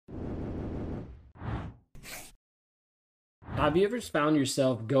Have you ever found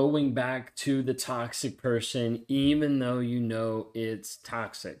yourself going back to the toxic person even though you know it's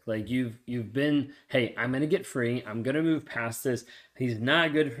toxic? Like you've been, hey, I'm gonna get free. I'm gonna move past this. He's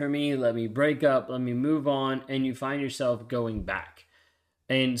not good for me. Let me break up. Let me move on. And you find yourself going back.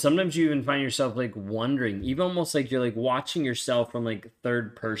 And sometimes you even find yourself like wondering, even almost like you're like watching yourself from like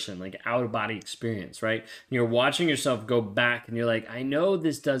third person, like out of body experience, right? You're watching yourself go back and you're like, I know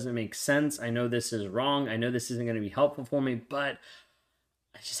this doesn't make sense. I know this is wrong. I know this isn't going to be helpful for me, but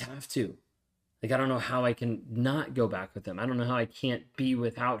I just have to. Like, I don't know how I can not go back with him. I don't know how I can't be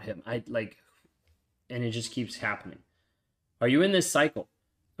without him. And it just keeps happening. Are you in this cycle?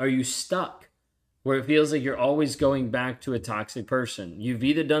 Are you stuck? Where it feels like you're always going back to a toxic person. You've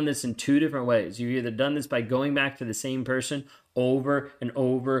either done this in two different ways. You've either done this by going back to the same person over and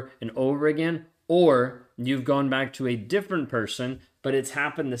over and over again, or you've gone back to a different person, but it's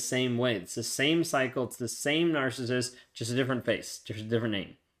happened the same way. It's the same cycle. It's the same narcissist, just a different face, just a different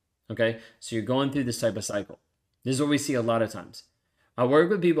name. Okay? So you're going through this type of cycle. This is what we see a lot of times. I work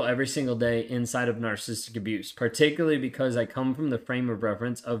with people every single day inside of narcissistic abuse, particularly because I come from the frame of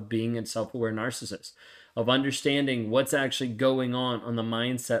reference of being a self-aware narcissist, of understanding what's actually going on the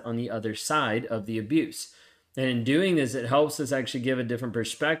mindset on the other side of the abuse. And in doing this, it helps us actually give a different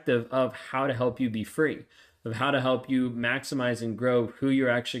perspective of how to help you be free, of how to help you maximize and grow who you're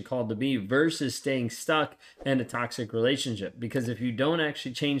actually called to be versus staying stuck in a toxic relationship. Because if you don't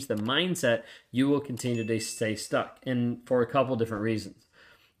actually change the mindset, you will continue to stay stuck. And for a couple different reasons.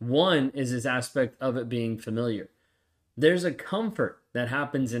 One is this aspect of it being familiar. There's a comfort that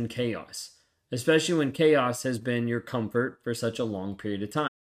happens in chaos, especially when chaos has been your comfort for such a long period of time.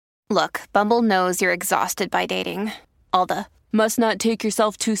 Look, Bumble knows you're exhausted by dating. All the must not take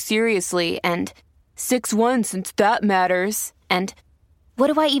yourself too seriously and 6'1" since that matters. And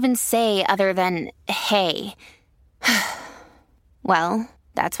what do I even say other than, hey? Well,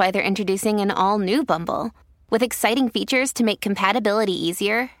 that's why they're introducing an all-new Bumble, with exciting features to make compatibility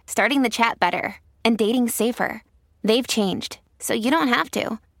easier, starting the chat better, and dating safer. They've changed, so you don't have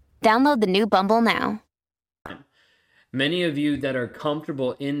to. Download the new Bumble now. Many of you that are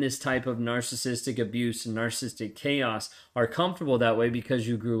comfortable in this type of narcissistic abuse and narcissistic chaos are comfortable that way because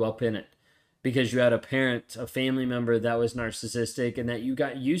you grew up in it. Because you had a parent, a family member that was narcissistic and that you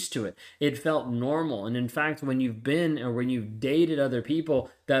got used to it. It felt normal. And in fact, when you've been or when you've dated other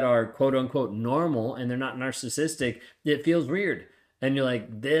people that are quote unquote normal and they're not narcissistic, it feels weird. And you're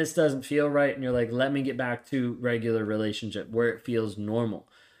like, this doesn't feel right. And you're like, let me get back to regular relationship where it feels normal.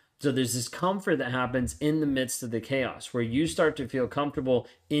 So there's this comfort that happens in the midst of the chaos where you start to feel comfortable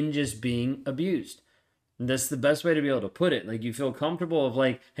in just being abused. That's the best way to be able to put it. Like you feel comfortable of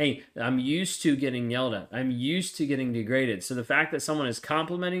like, hey, I'm used to getting yelled at. I'm used to getting degraded. So the fact that someone is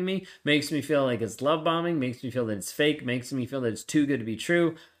complimenting me makes me feel like it's love bombing, makes me feel that it's fake, makes me feel that it's too good to be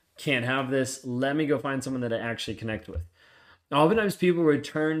true. Can't have this. Let me go find someone that I actually connect with. Oftentimes people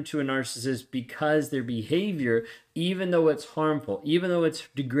return to a narcissist because their behavior, even though it's harmful, even though it's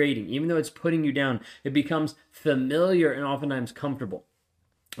degrading, even though it's putting you down, it becomes familiar and oftentimes comfortable.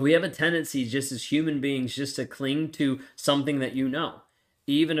 We have a tendency just as human beings just to cling to something that you know,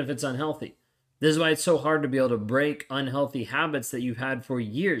 even if it's unhealthy. This is why it's so hard to be able to break unhealthy habits that you've had for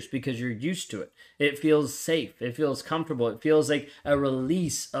years because you're used to it. It feels safe. It feels comfortable. It feels like a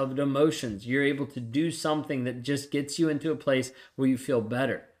release of the emotions. You're able to do something that just gets you into a place where you feel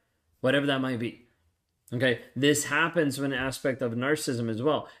better, whatever that might be. Okay, this happens when an aspect of narcissism as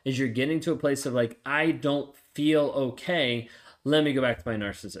well, is you're getting to a place of like, I don't feel okay. Let me go back to my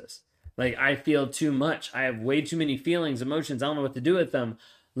narcissist. Like, I feel too much. I have way too many feelings, emotions. I don't know what to do with them.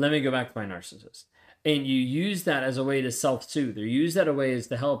 Let me go back to my narcissist. And you use that as a way to self-soothe, or use that a way as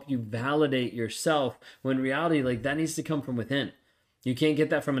to help you validate yourself, when in reality, like, that needs to come from within. You can't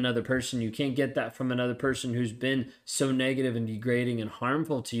get that from another person. You can't get that from another person who's been so negative and degrading and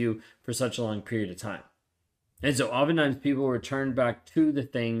harmful to you for such a long period of time. And so oftentimes people return back to the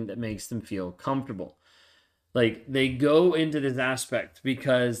thing that makes them feel comfortable. Like, they go into this aspect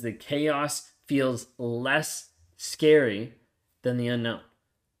because the chaos feels less scary than the unknown.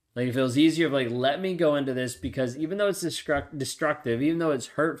 Like, it feels easier of like, let me go into this because even though it's destructive, even though it's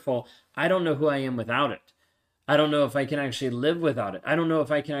hurtful, I don't know who I am without it. I don't know if I can actually live without it. I don't know if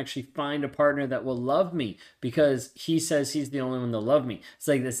I can actually find a partner that will love me because he says he's the only one that'll love me. It's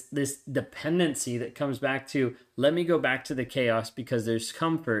like this dependency that comes back to, let me go back to the chaos because there's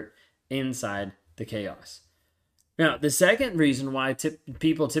comfort inside the chaos. Now, the second reason why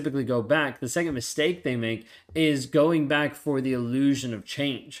people typically go back, the second mistake they make, is going back for the illusion of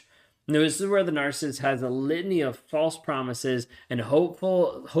change. Now, this is where the narcissist has a litany of false promises and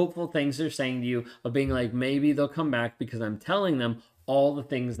hopeful things they're saying to you, of being like, maybe they'll come back because I'm telling them all the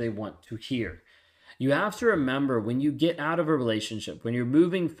things they want to hear. You have to remember, when you get out of a relationship, when you're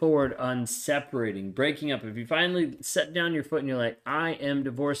moving forward on separating, breaking up, if you finally set down your foot and you're like, I am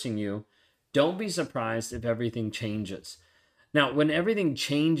divorcing you, don't be surprised if everything changes. Now, when everything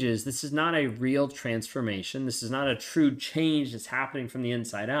changes, this is not a real transformation. This is not a true change that's happening from the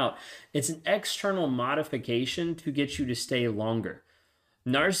inside out. It's an external modification to get you to stay longer.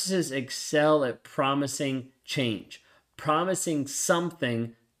 Narcissists excel at promising change, promising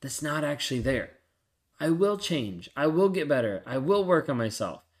something that's not actually there. I will change. I will get better. I will work on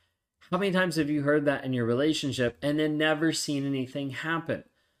myself. How many times have you heard that in your relationship and then never seen anything happen?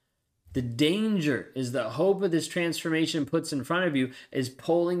 The danger is the hope of this transformation puts in front of you is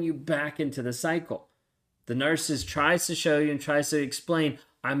pulling you back into the cycle. The narcissist tries to show you and tries to explain,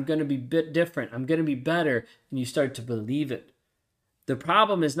 I'm going to be a bit different. I'm going to be better. And you start to believe it. The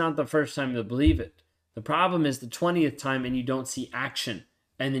problem is not the first time you believe it. The problem is the 20th time and you don't see action.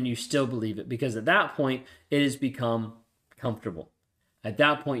 And then you still believe it, because at that point, it has become comfortable. At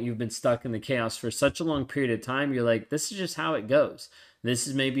that point, you've been stuck in the chaos for such a long period of time. You're like, this is just how it goes. This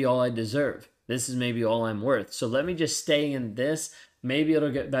is maybe all I deserve. This is maybe all I'm worth. So let me just stay in this. Maybe it'll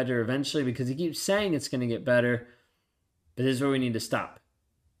get better eventually, because he keeps saying it's going to get better. But this is where we need to stop.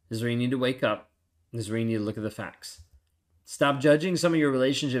 This is where you need to wake up. This is where you need to look at the facts. Stop judging some of your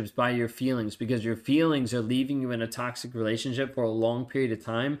relationships by your feelings, because your feelings are leaving you in a toxic relationship for a long period of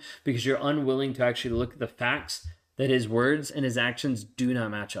time because you're unwilling to actually look at the facts that his words and his actions do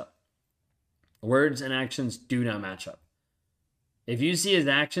not match up. Words and actions do not match up. If you see his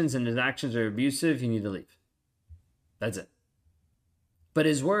actions and his actions are abusive, you need to leave. That's it. But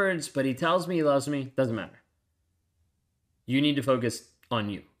his words, but he tells me he loves me, doesn't matter. You need to focus on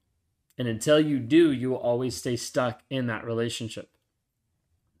you. And until you do, you will always stay stuck in that relationship.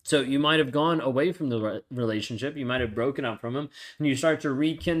 So you might have gone away from the relationship. You might have broken up from him. And you start to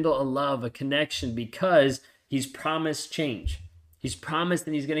rekindle a love, a connection, because he's promised change. He's promised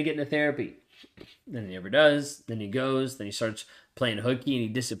that he's going to get into therapy. Then he never does. Then he goes. Then he starts playing hooky and he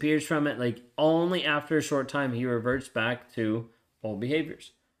disappears from it. Like, only after a short time, he reverts back to old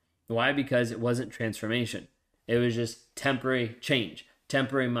behaviors. Why? Because it wasn't transformation. It was just temporary change,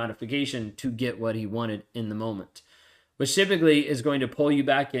 temporary modification to get what he wanted in the moment, which typically is going to pull you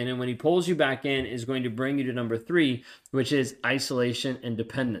back in. And when he pulls you back in, is going to bring you to number 3, which is isolation and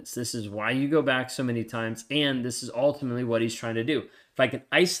dependence. This is why you go back so many times. And this is ultimately what he's trying to do. If I can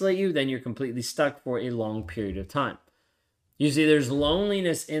isolate you, then you're completely stuck for a long period of time. You see, there's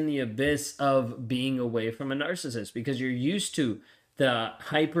loneliness in the abyss of being away from a narcissist, because you're used to the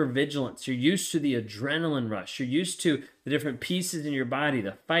hypervigilance. You're used to the adrenaline rush. You're used to the different pieces in your body,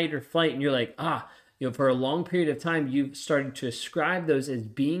 the fight or flight. And you're like, for a long period of time, you've started to ascribe those as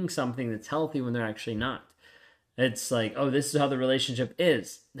being something that's healthy when they're actually not. It's like, this is how the relationship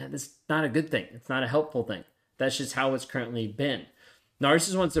is. That's not a good thing. It's not a helpful thing. That's just how it's currently been.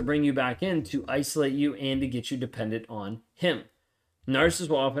 Narcissist wants to bring you back in to isolate you and to get you dependent on him. Narcissists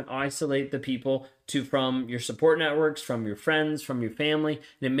will often isolate the people from your support networks, from your friends, from your family,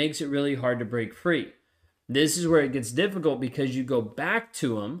 and it makes it really hard to break free. This is where it gets difficult, because you go back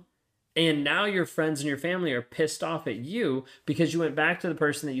to them, and now your friends and your family are pissed off at you because you went back to the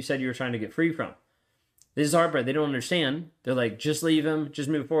person that you said you were trying to get free from. This is heartbreak. They don't understand. They're like, just leave him, just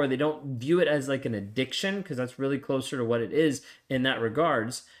move forward. They don't view it as like an addiction, because that's really closer to what it is in that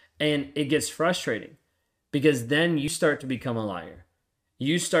regards. And it gets frustrating, because then you start to become a liar.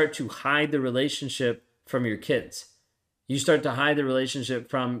 You start to hide the relationship from your kids. You start to hide the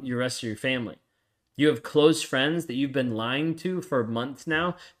relationship from your rest of your family. You have close friends that you've been lying to for months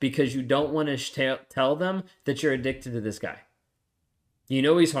now because you don't want to tell them that you're addicted to this guy. You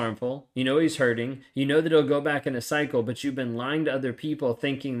know he's harmful. You know he's hurting. You know that he'll go back in a cycle, but you've been lying to other people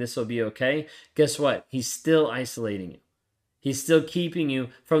thinking this will be okay. Guess what? He's still isolating you. He's still keeping you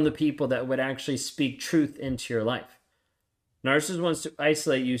from the people that would actually speak truth into your life. Narcissist wants to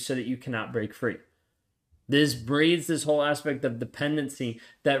isolate you so that you cannot break free. This breeds this whole aspect of dependency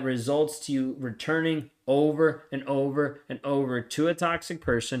that results to you returning over and over and over to a toxic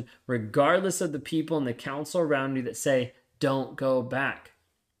person, regardless of the people and the counsel around you that say, don't go back.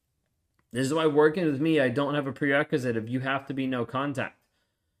 This is why working with me, I don't have a prerequisite of you have to be no contact,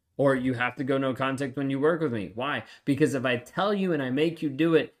 or you have to go no contact when you work with me. Why? Because if I tell you and I make you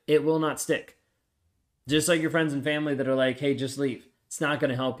do it, it will not stick. Just like your friends and family that are like, hey, just leave. It's not going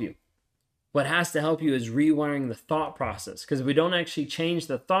to help you. What has to help you is rewiring the thought process. Because if we don't actually change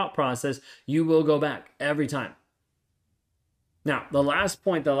the thought process, you will go back every time. Now, the last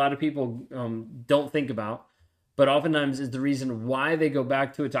point that a lot of people don't think about, but oftentimes is the reason why they go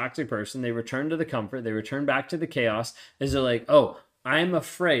back to a toxic person. They return to the comfort, they return back to the chaos, is they're like, oh, I'm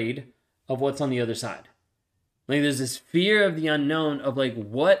afraid of what's on the other side. Like there's this fear of the unknown of like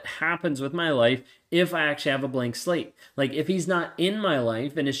what happens with my life if I actually have a blank slate. Like if he's not in my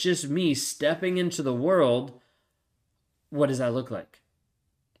life and it's just me stepping into the world, what does that look like?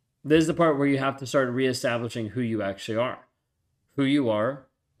 This is the part where you have to start reestablishing who you actually are. Who you are,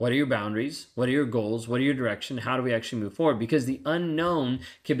 what are your boundaries, what are your goals, what are your direction, how do we actually move forward? Because the unknown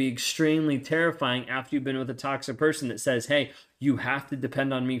can be extremely terrifying after you've been with a toxic person that says, hey, you have to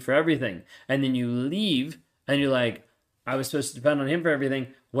depend on me for everything. And then you leave and you're like, I was supposed to depend on him for everything.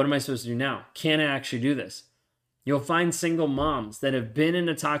 What am I supposed to do now? Can I actually do this? You'll find single moms that have been in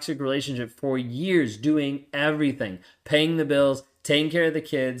a toxic relationship for years doing everything, paying the bills, taking care of the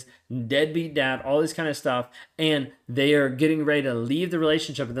kids, deadbeat dad, all this kind of stuff. And they are getting ready to leave the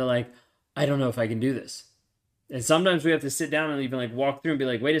relationship and they're like, I don't know if I can do this. And sometimes we have to sit down and even like walk through and be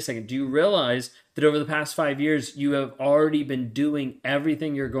like, wait a second, do you realize that over the past 5 years, you have already been doing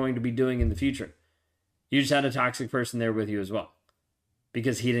everything you're going to be doing in the future? You just had a toxic person there with you as well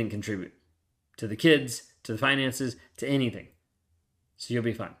because he didn't contribute to the kids, to the finances, to anything. So you'll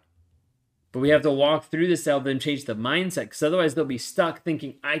be fine. But we have to walk through this to help them change the mindset because otherwise they'll be stuck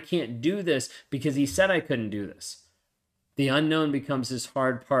thinking, I can't do this because he said I couldn't do this. The unknown becomes this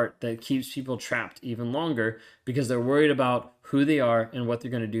hard part that keeps people trapped even longer because they're worried about who they are and what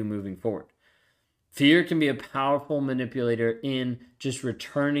they're going to do moving forward. Fear can be a powerful manipulator in just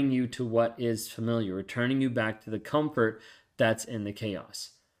returning you to what is familiar, returning you back to the comfort that's in the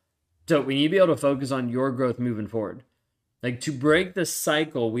chaos. So we need to be able to focus on your growth moving forward. Like to break the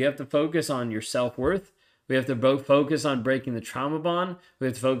cycle, we have to focus on your self-worth. We have to both focus on breaking the trauma bond. We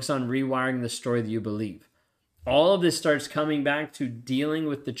have to focus on rewiring the story that you believe. All of this starts coming back to dealing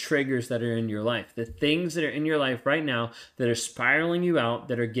with the triggers that are in your life. The things that are in your life right now that are spiraling you out,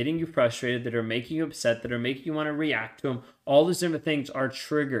 that are getting you frustrated, that are making you upset, that are making you want to react to them. All those different things are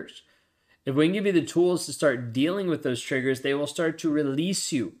triggers. If we can give you the tools to start dealing with those triggers, they will start to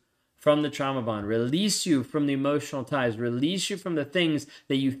release you from the trauma bond, release you from the emotional ties, release you from the things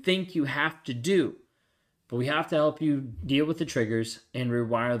that you think you have to do. But we have to help you deal with the triggers and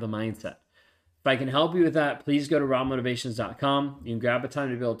rewire the mindset. If I can help you with that, please go to rawmotivations.com. You can grab a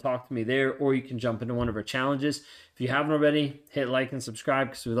time to be able to talk to me there, or you can jump into one of our challenges. If you haven't already, hit like and subscribe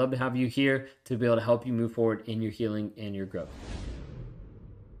because we'd love to have you here to be able to help you move forward in your healing and your growth.